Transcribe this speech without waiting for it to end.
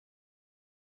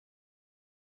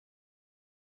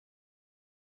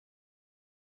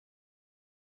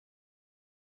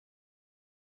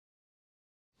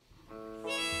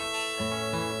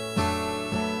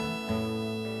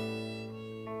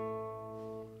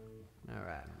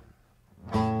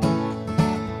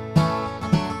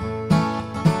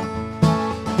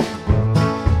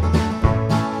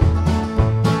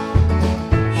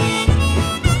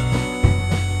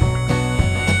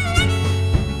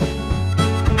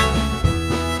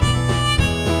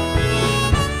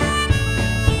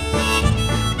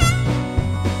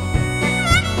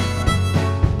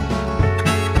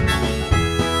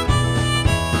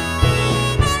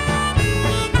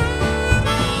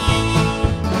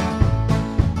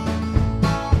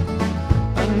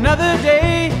Another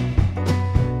day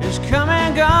is come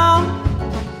and gone,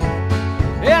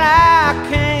 and I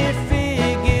can't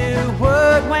figure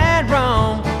what went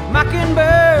wrong.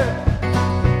 Mockingbird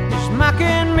is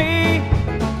mocking me.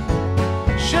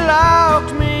 She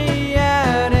locked me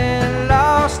out and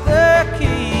lost the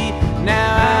key.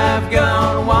 Now I've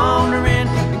gone wandering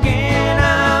again.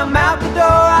 I'm out the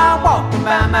door, I'm walking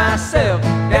by myself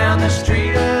down the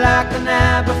street like the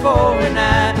night before, and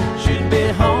I should be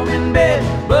home in bed,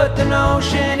 but the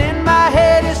notion in my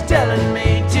head is telling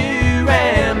me to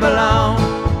ramble on.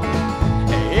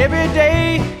 Every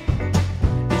day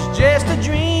is just a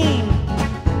dream,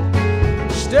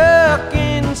 stuck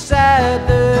inside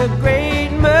the great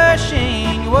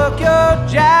machine. You work your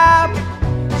job,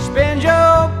 spend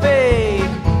your pay,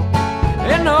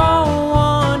 and no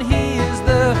one hears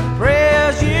the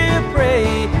prayers you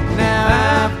pray.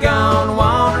 Now I've gone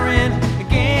wandering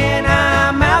again.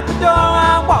 I'm out the door,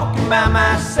 I'm walking by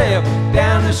myself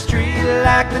down the street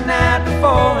like the night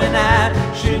before, and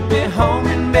I should be home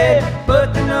in bed,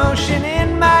 but the notion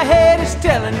in my head is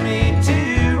telling me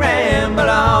to ramble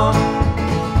on.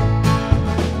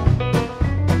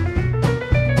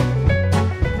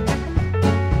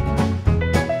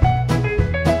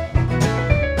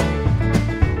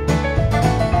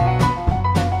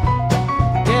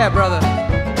 Yeah, brother.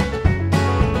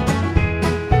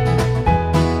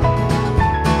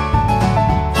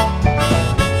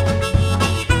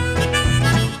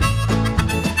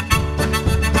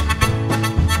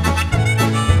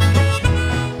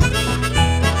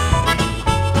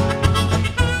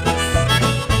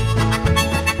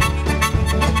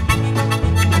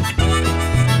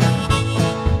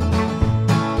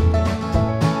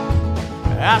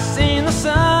 I seen the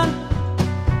sun,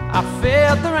 I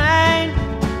felt the rain,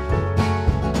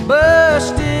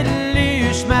 busted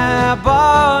loose my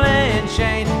ball and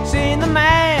chain. Seen the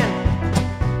man,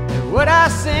 and what I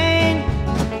seen,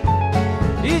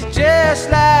 he's just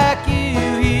like you,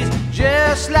 he's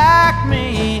just like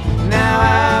me.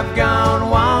 Now I've gone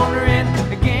wandering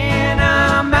again.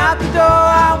 I'm out the door,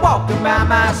 I'm walking by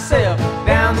myself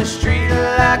down the street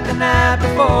like the night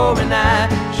before, and I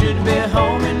should be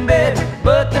home in bed,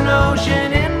 but the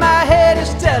notion